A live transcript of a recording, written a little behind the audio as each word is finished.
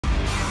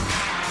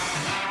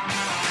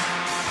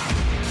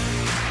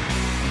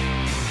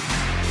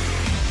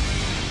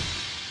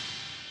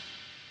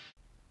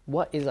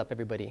What is up,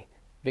 everybody?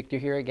 Victor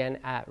here again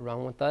at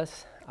Run With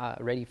Us,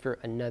 ready for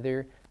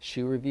another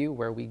shoe review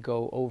where we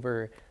go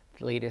over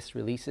the latest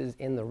releases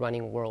in the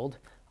running world.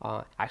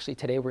 Actually,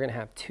 today we're going to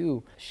have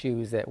two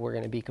shoes that we're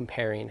going to be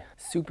comparing.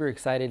 Super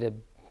excited to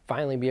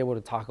finally be able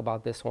to talk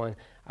about this one.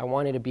 I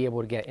wanted to be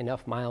able to get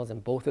enough miles in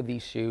both of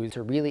these shoes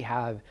to really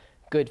have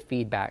good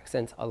feedback,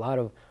 since a lot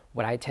of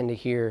what I tend to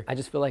hear, I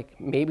just feel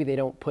like maybe they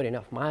don't put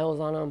enough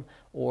miles on them,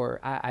 or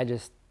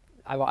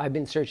I've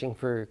been searching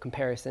for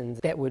comparisons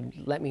that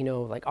would let me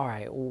know, like, all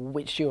right,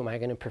 which shoe am I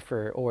going to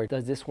prefer, or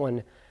does this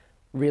one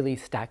really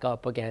stack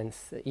up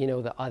against,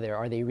 the other?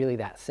 Are they really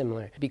that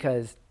similar?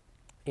 Because,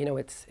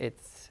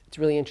 it's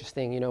really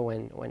interesting,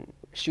 when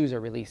shoes are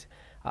released.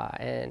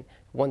 And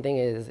one thing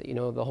is,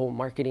 the whole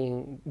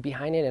marketing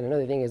behind it, and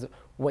another thing is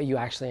what you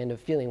actually end up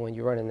feeling when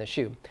you run in the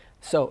shoe.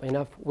 So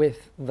enough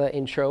with the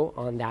intro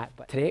on that.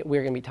 But today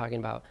we're going to be talking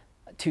about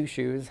two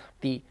shoes,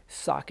 the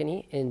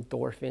Saucony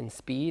Endorphin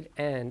Speed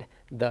and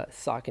the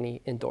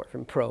Saucony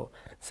Endorphin Pro.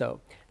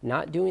 So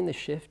not doing the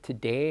shift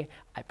today.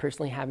 I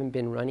personally haven't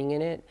been running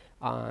in it.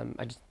 I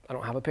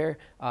don't have a pair.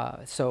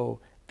 So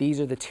these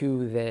are the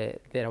two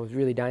that I was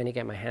really dying to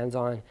get my hands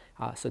on.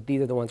 So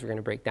these are the ones we're going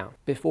to break down.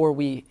 Before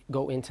we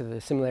go into the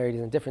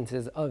similarities and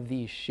differences of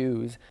these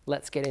shoes,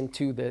 let's get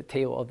into the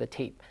tail of the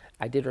tape.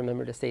 I did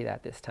remember to say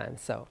that this time.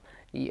 So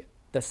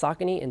the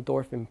Saucony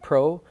Endorphin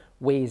Pro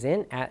weighs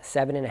in at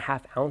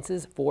 7.5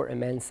 ounces for a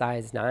men's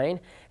size 9.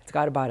 It's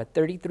got about a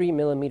 33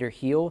 millimeter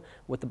heel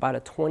with about a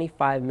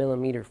 25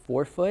 millimeter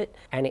forefoot,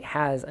 and it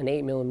has an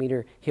 8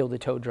 millimeter heel to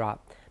toe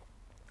drop.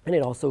 And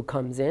it also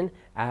comes in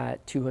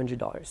at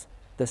 $200.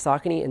 The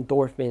Saucony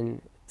Endorphin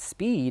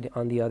Speed,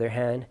 on the other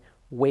hand,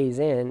 weighs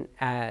in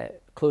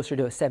at closer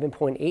to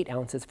 7.8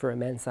 ounces for a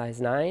men's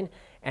size 9,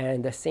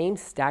 and the same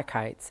stack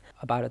heights,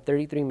 about a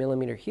 33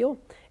 millimeter heel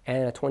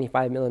and a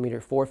 25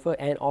 millimeter forefoot,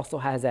 and also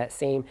has that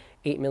same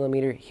 8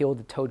 millimeter heel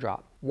to toe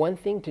drop. One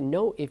thing to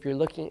note if you're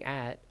looking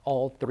at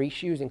all three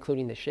shoes,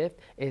 including the shift,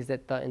 is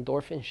that the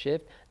Endorphin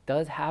shift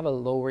does have a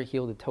lower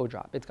heel to toe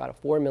drop. It's got a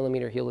 4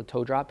 millimeter heel to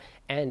toe drop,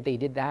 and they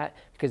did that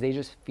because they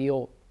just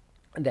feel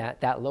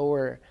that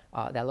lower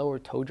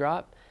toe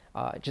drop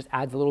just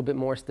adds a little bit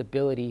more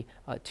stability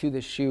to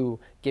the shoe,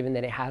 given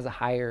that it has a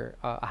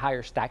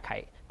higher stack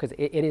height, because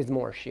it is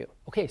more shoe.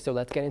 Okay, so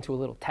let's get into a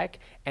little tech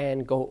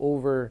and go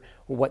over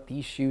what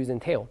these shoes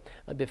entail.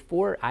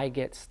 Before I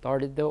get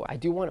started though, I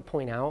do want to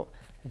point out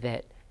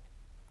that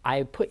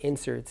I put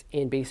inserts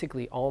in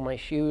basically all my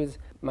shoes.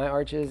 My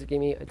arches gave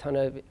me a ton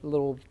of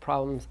little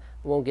problems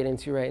I won't get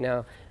into right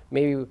now.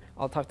 Maybe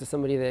I'll talk to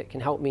somebody that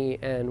can help me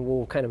and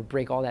we'll kind of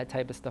break all that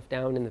type of stuff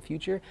down in the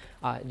future.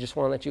 Just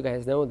want to let you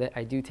guys know that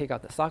I do take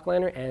out the sock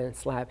liner and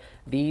slap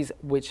these,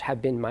 which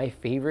have been my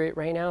favorite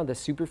right now, the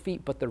Super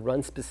Feet, but the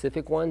run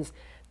specific ones,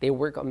 they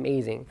work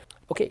amazing.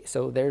 Okay,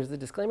 so there's the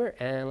disclaimer,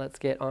 and let's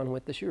get on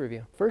with the shoe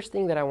review. First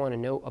thing that I want to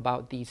note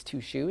about these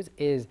two shoes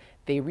is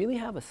they really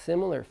have a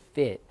similar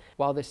fit.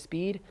 While the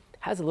Speed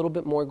has a little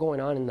bit more going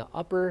on in the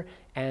upper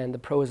and the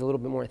Pro is a little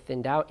bit more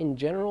thinned out, in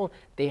general,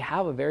 they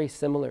have a very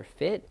similar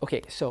fit.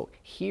 Okay, so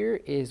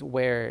here is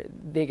where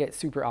they get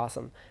super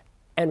awesome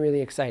and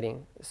really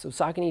exciting. So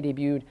Saucony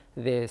debuted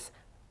this,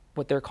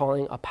 what they're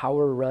calling a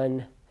Power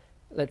Run,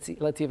 let's see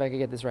if I can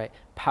get this right,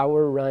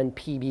 Power Run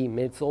PB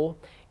midsole.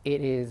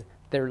 It is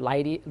their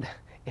lightest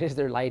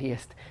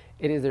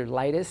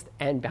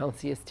and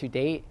bounciest to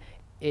date.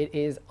 It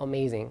is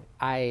amazing.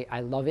 I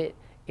love it.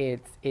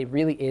 It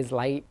really is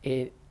light.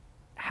 It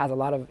has a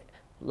lot of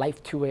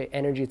life to it,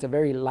 energy. It's a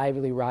very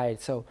lively ride.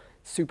 So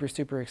super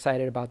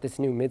excited about this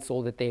new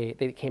midsole that they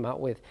came out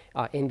with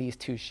in these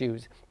two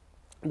shoes.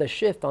 The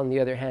shift, on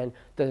the other hand,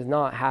 does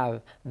not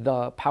have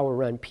the Power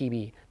Run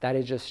PB. That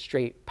is just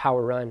straight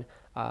Power Run,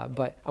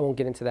 but I won't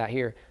get into that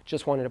here.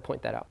 Just wanted to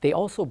point that out. They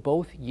also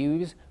both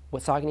use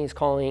what Saucony is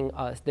calling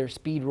their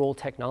speed roll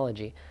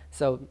technology.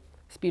 So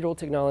speed roll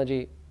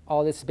technology,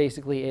 all this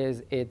basically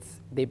is,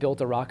 they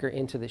built a rocker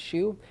into the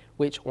shoe,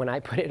 which when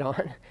I put it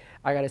on,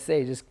 I gotta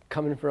say, just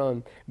coming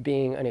from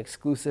being an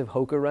exclusive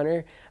Hoka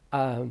runner,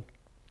 I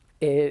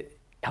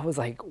was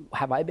like,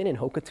 have I been in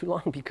Hoka too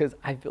long? Because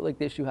I feel like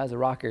this shoe has a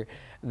rocker.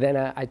 Then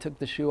I took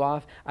the shoe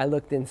off, I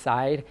looked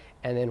inside,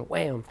 and then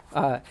wham,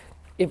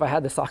 if I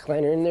had the sock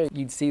liner in there,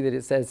 you'd see that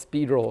it says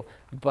speed roll.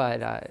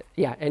 But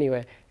yeah,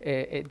 anyway,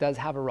 it does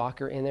have a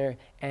rocker in there,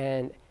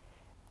 and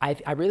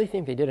I really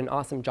think they did an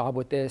awesome job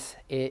with this.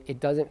 It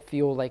doesn't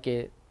feel like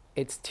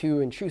it's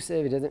too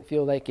intrusive. It doesn't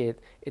feel like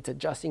it's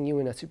adjusting you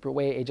in a super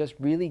way. It just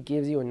really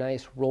gives you a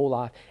nice roll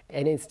off,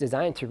 and it's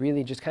designed to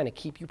really just kind of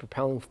keep you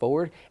propelling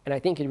forward, and I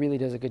think it really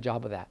does a good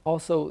job of that.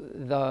 Also,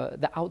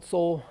 the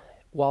outsole,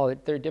 while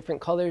they're different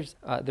colors,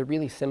 they're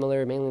really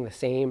similar, mainly the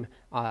same.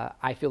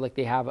 I feel like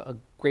they have a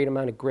great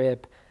amount of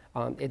grip.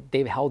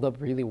 They've held up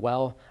really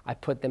well. I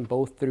put them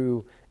both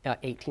through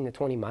 18 to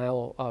 20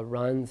 mile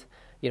runs,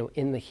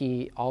 in the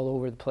heat, all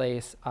over the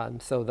place.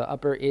 So the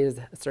upper is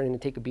starting to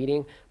take a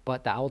beating,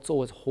 but the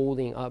outsole is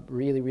holding up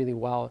really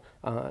well.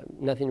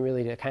 Nothing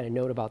really to kind of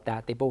note about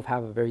that. They both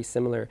have a very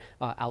similar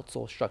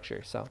outsole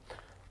structure. So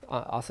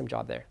awesome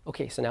job there.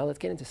 Okay, so now let's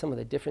get into some of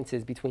the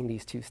differences between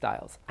these two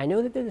styles. I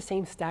know that they're the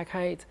same stack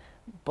height,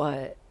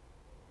 but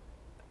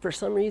for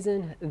some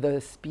reason, the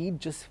speed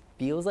just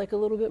feels like a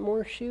little bit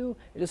more shoe.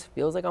 It just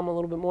feels like I'm a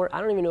little bit more.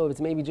 I don't even know if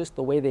it's maybe just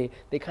the way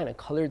they kind of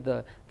colored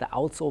the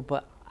outsole,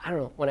 but I don't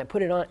know. When I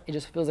put it on, it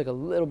just feels like a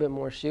little bit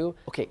more shoe.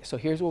 Okay, so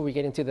here's where we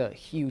get into the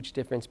huge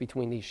difference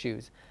between these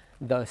shoes.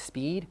 The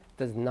Speed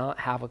does not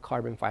have a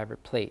carbon fiber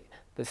plate.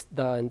 The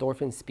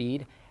Endorphin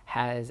Speed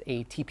has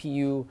a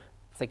TPU.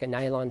 It's like a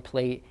nylon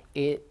plate.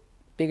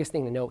 Biggest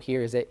thing to note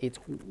here is that it's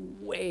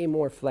way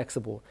more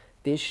flexible.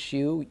 This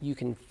shoe, you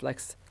can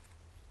flex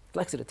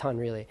it a ton,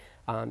 really,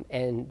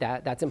 and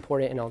that's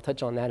important, and I'll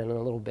touch on that in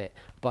a little bit.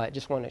 But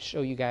just want to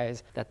show you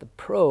guys that the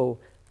Pro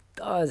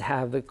does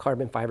have the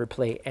carbon fiber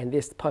plate, and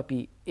this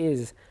puppy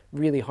is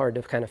really hard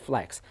to kind of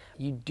flex.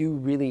 You do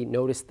really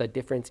notice the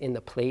difference in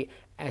the plate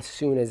as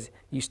soon as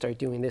you start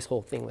doing this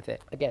whole thing with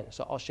it. Again,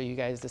 so I'll show you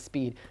guys the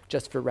Speed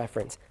just for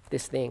reference.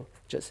 This thing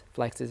just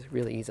flexes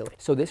really easily.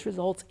 So this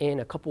results in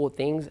a couple of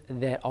things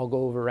that I'll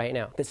go over right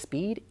now. The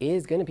Speed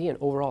is going to be an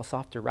overall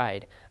softer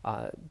ride.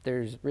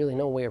 There's really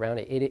no way around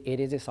it. It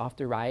is a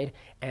softer ride,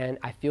 and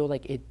I feel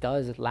like it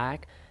does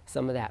lack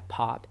some of that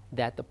pop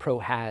that the Pro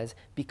has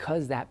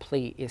because that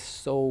plate is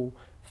so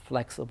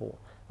flexible.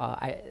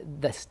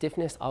 The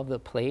stiffness of the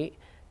plate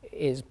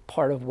is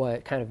part of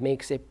what kind of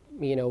makes it,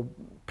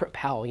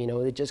 propel,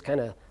 it just kind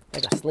of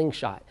like a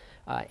slingshot.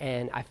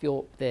 And I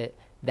feel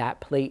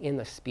that plate in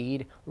the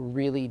Speed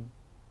really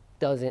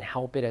doesn't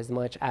help it as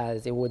much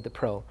as it would the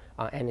Pro,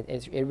 and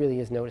it really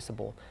is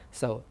noticeable.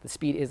 So the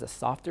Speed is a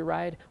softer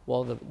ride,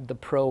 while the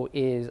Pro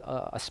is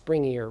a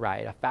springier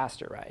ride, a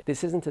faster ride.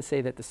 This isn't to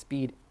say that the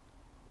Speed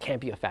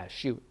can't be a fast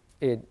shoe.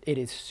 It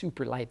is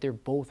super light. They're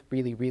both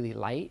really, really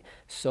light.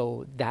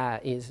 So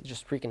that is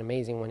just freaking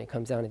amazing when it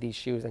comes down to these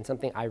shoes, and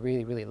something I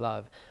really, really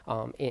love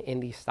in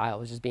these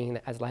styles, just being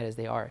as light as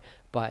they are.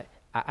 But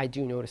I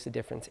do notice a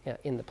difference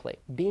in the plate.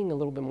 Being a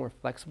little bit more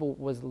flexible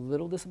was a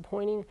little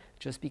disappointing,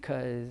 just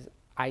because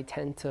I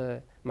tend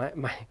to,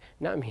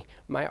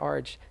 my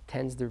arch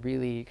tends to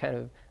really kind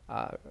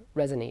of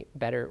resonate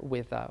better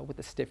with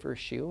a stiffer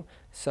shoe.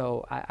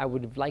 So I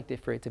would have liked it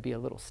for it to be a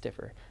little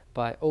stiffer.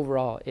 But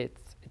overall,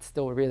 it's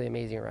still a really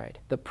amazing ride.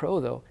 The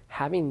Pro, though,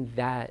 having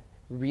that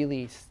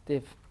really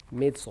stiff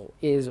midsole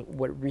is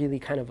what really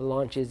kind of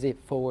launches it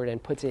forward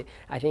and puts it,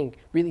 I think,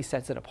 really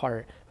sets it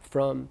apart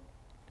from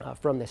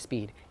the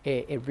Speed.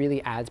 It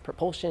really adds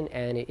propulsion,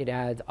 and it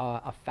adds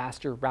a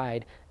faster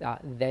ride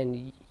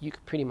than you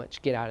could pretty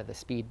much get out of the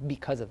Speed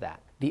because of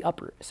that. The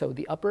upper. So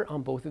the upper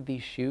on both of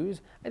these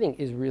shoes, I think,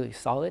 is really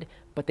solid,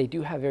 but they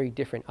do have very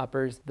different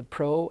uppers. The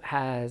Pro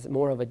has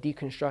more of a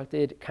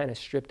deconstructed kind of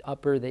stripped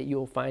upper that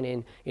you'll find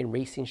in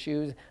racing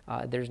shoes.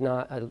 There's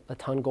not a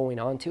ton going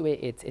on to it.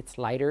 It's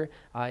lighter,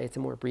 it's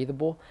more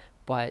breathable,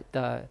 but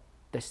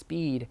the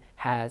Speed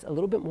has a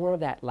little bit more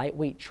of that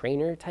lightweight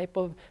trainer type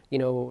of,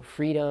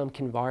 Freedom,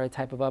 Kinvara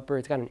type of upper.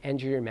 It's got an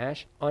engineer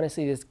mesh.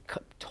 Honestly, this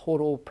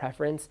total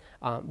preference,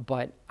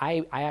 but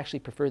I actually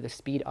prefer the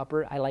Speed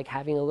upper. I like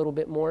having a little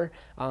bit more.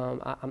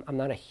 I'm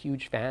not a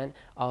huge fan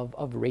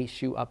of race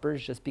shoe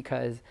uppers, just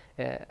because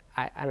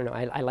I don't know.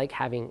 I like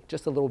having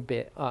just a little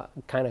bit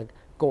kind of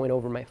going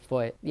over my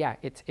foot. Yeah,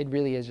 it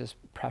really is just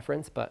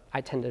preference, but I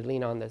tend to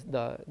lean on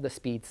the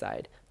Speed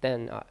side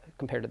than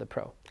compared to the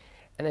Pro.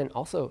 And then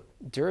also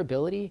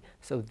durability.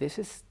 So this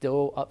is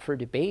still up for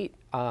debate.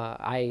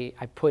 I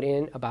put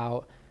in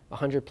about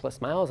 100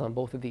 plus miles on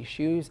both of these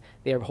shoes.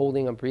 They are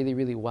holding up really,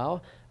 really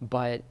well.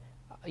 But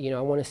I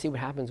want to see what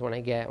happens when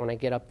I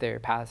get up there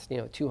past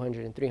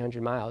 200 and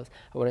 300 miles.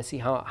 I want to see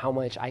how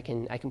much I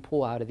can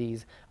pull out of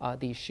these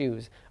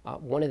shoes.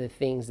 One of the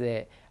things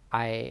that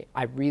I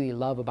really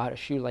love about a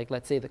shoe like,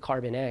 let's say, the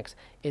Carbon X,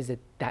 is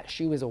that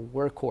shoe is a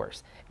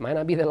workhorse. It might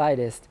not be the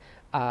lightest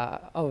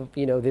of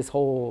this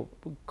whole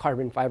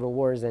carbon fiber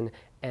wars, and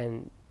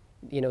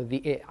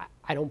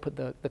I don't put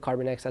the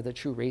Carbon X as a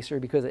true racer,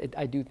 because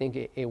I do think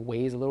it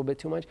weighs a little bit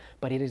too much,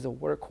 but it is a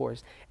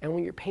workhorse. And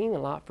when you're paying a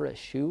lot for a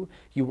shoe,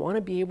 you want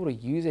to be able to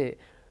use it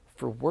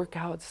for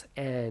workouts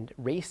and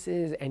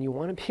races, and you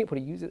want to be able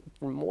to use it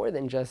for more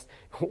than just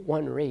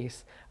one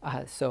race.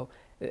 So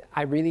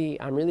I'm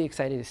really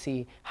excited to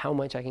see how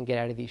much I can get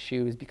out of these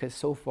shoes, because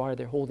so far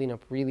they're holding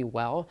up really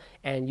well,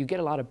 and you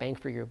get a lot of bang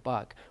for your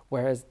buck.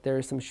 Whereas there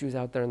are some shoes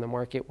out there in the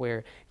market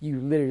where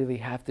you literally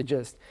have to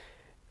just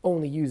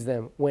only use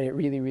them when it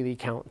really, really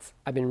counts.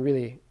 I've been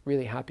really,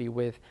 really happy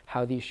with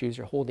how these shoes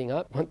are holding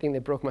up. One thing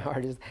that broke my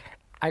heart is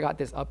I got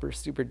this upper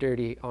super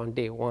dirty on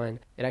day one.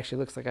 It actually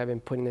looks like I've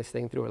been putting this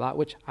thing through a lot,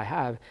 which I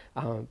have,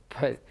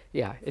 but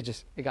yeah,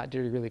 it got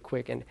dirty really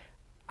quick. And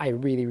I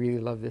really, really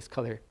love this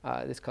color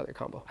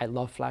combo. I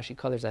love flashy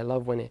colors. I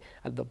love when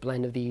the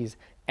blend of these,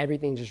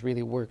 everything just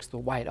really works. The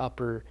white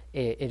upper,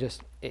 it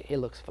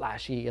looks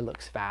flashy, it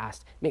looks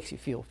fast, makes you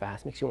feel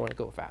fast, makes you want to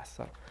go fast.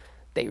 So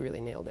they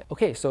really nailed it.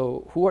 Okay,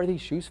 so who are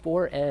these shoes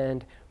for,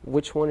 and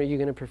which one are you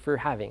going to prefer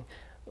having?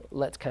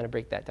 Let's kind of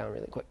break that down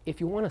really quick. If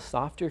you want a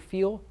softer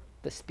feel,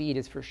 the Speed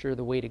is for sure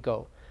the way to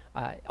go.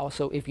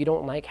 Also, if you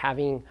don't like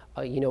having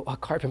a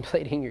carbon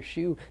plate in your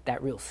shoe,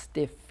 that real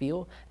stiff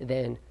feel,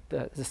 then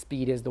the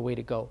speed is the way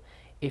to go.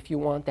 If you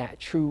want that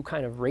true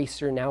kind of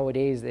racer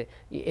nowadays, that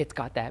it's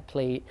got that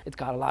plate, it's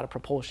got a lot of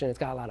propulsion, it's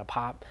got a lot of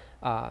pop,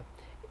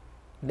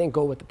 then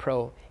go with the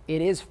Pro.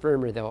 It is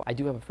firmer though. I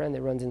do have a friend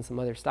that runs in some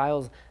other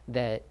styles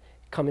that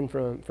coming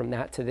from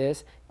that to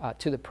this,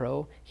 to the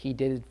Pro, he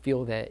did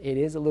feel that it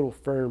is a little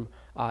firm.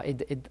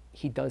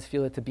 He does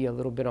feel it to be a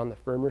little bit on the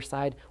firmer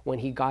side when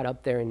he got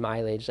up there in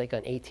mileage, like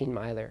an 18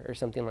 miler or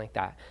something like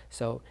that.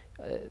 So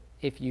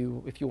if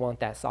you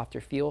want that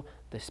softer feel,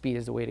 the speed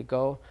is the way to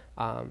go.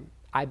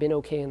 I've been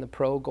okay in the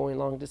Pro going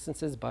long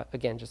distances, but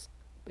again, just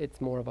it's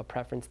more of a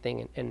preference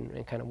thing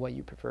and kind of what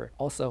you prefer.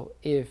 Also,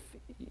 if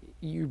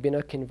you've been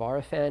a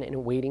Kinvara fan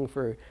and waiting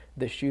for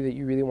the shoe that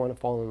you really want to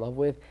fall in love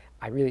with,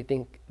 I really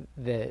think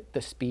that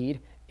the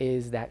Speed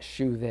is that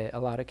shoe that a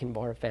lot of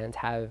Kinvara fans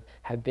have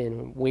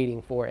been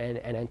waiting for and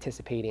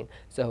anticipating.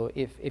 So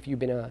if you've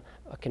been a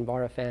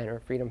Kinvara fan or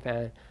a Freedom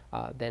fan,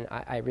 then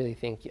I really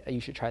think you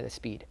should try the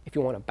Speed. If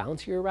you want a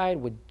bouncier ride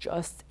with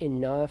just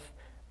enough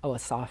of a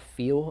soft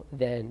feel,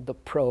 then the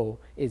Pro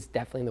is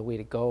definitely the way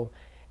to go.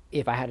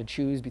 If I had to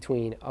choose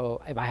between,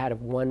 if I had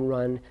one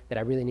run that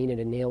I really needed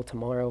to nail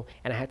tomorrow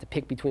and I had to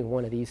pick between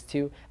one of these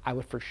two, I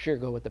would for sure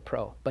go with the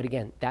Pro. But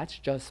again, that's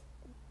just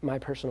my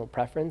personal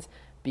preference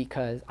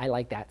because I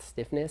like that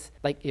stiffness.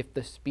 Like if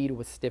the Speed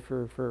was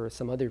stiffer for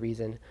some other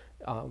reason,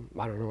 I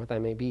don't know what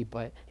that may be,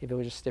 but if it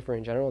was just stiffer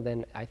in general,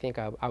 then I think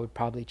I would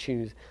probably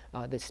choose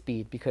the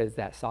Speed because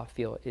that soft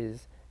feel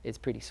is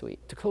pretty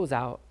sweet. To close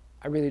out,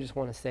 I really just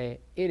want to say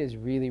it is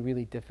really,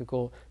 really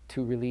difficult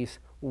to release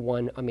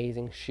one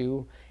amazing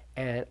shoe.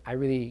 And I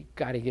really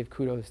got to give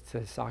kudos to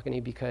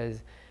Saucony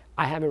because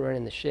I haven't run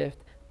in the Shift,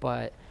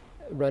 but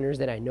runners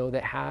that I know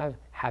that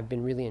have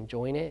been really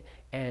enjoying it.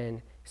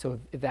 And so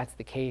if that's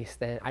the case,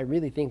 then I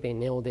really think they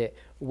nailed it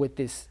with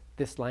this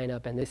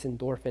lineup and this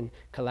Endorphin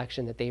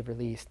collection that they've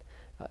released.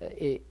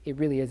 It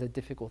really is a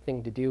difficult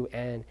thing to do,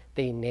 and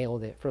they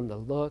nailed it from the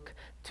look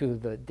to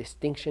the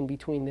distinction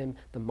between them,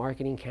 the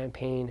marketing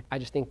campaign. I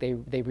just think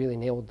they really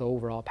nailed the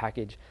overall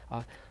package.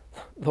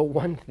 The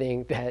one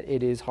thing that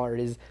it is hard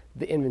is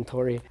the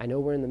inventory. I know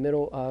we're in the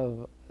middle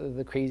of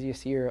the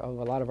craziest year of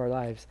a lot of our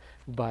lives,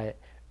 but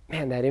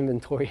man, that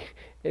inventory,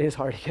 it is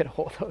hard to get a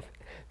hold of.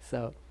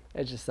 So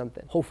it's just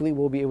something. Hopefully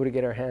we'll be able to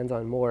get our hands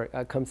on more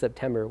come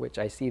September, which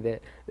I see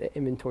that the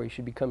inventory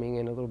should be coming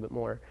in a little bit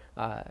more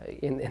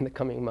in the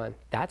coming month.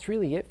 That's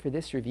really it for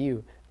this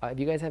review. If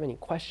you guys have any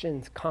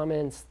questions,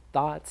 comments,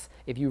 thoughts,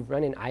 if you've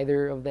run in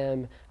either of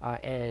them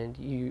and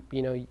you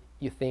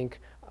think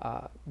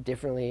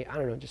differently, I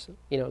don't know, just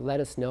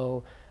let us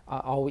know.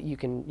 You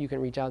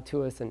can reach out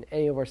to us on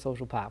any of our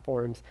social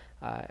platforms.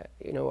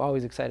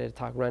 Always excited to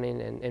talk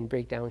running and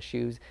break down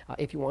shoes.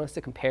 If you want us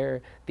to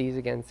compare these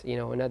against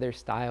another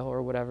style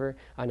or whatever,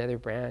 another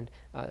brand,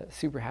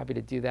 super happy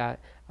to do that.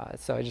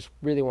 So I just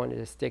really wanted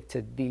to stick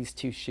to these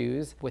two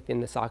shoes within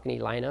the Saucony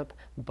lineup,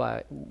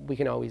 but we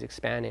can always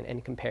expand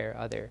and compare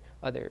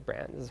other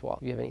brands as well.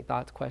 If you have any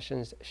thoughts,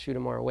 questions, shoot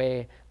them our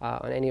way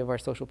on any of our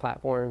social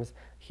platforms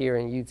here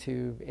on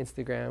YouTube,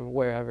 Instagram,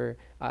 wherever.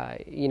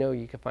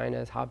 You can find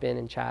us, hop in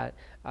and chat.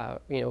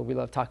 We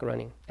love talking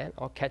running, and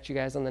I'll catch you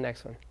guys on the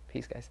next one.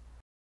 Peace, guys.